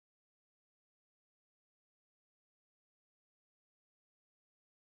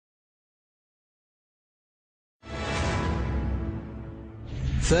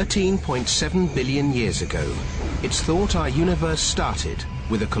13.7 billion years ago, it's thought our universe started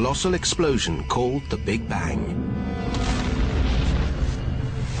with a colossal explosion called the Big Bang.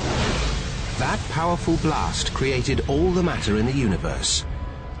 That powerful blast created all the matter in the universe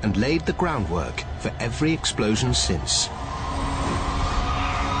and laid the groundwork for every explosion since.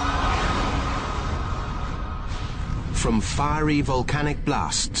 From fiery volcanic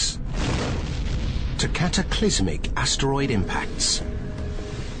blasts to cataclysmic asteroid impacts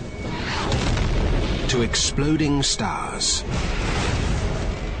to exploding stars,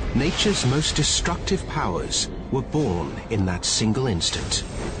 nature's most destructive powers were born in that single instant.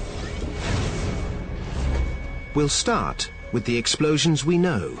 We'll start with the explosions we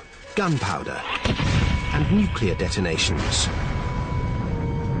know, gunpowder and nuclear detonations,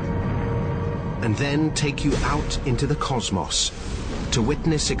 and then take you out into the cosmos to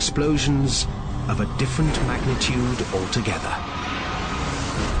witness explosions of a different magnitude altogether.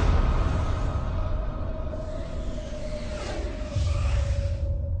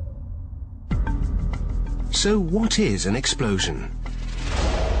 So what is an explosion?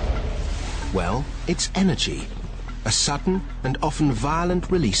 Well, it's energy, a sudden and often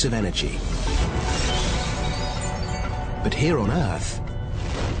violent release of energy. But here on Earth,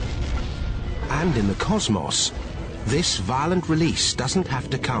 and in the cosmos, this violent release doesn't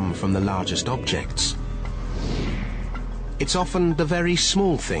have to come from the largest objects. It's often the very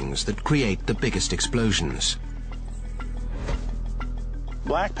small things that create the biggest explosions.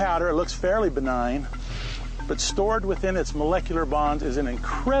 Black powder looks fairly benign, but stored within its molecular bonds is an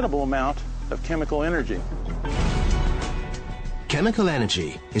incredible amount of chemical energy. Chemical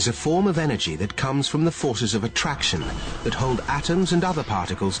energy is a form of energy that comes from the forces of attraction that hold atoms and other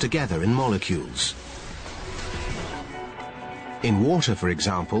particles together in molecules. In water, for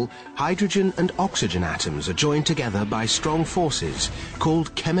example, hydrogen and oxygen atoms are joined together by strong forces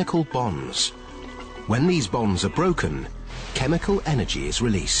called chemical bonds. When these bonds are broken, chemical energy is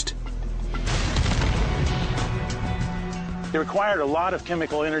released. It required a lot of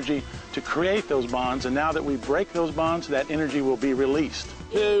chemical energy to create those bonds, and now that we break those bonds, that energy will be released.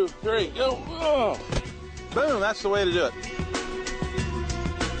 2, 3, go! Oh. Boom, that's the way to do it.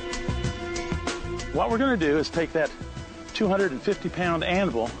 What we're going to do is take that 250-pound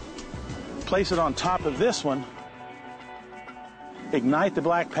anvil, place it on top of this one, ignite the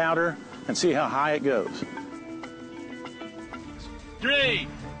black powder, and see how high it goes. 3,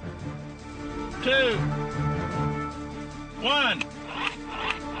 2, 1.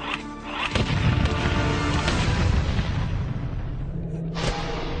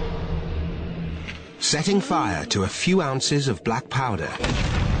 Setting fire to a few ounces of black powder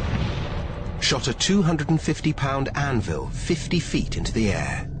shot a 250-pound anvil 50 feet into the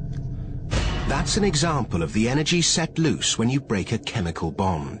air. That's an example of the energy set loose when you break a chemical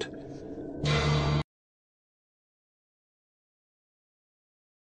bond.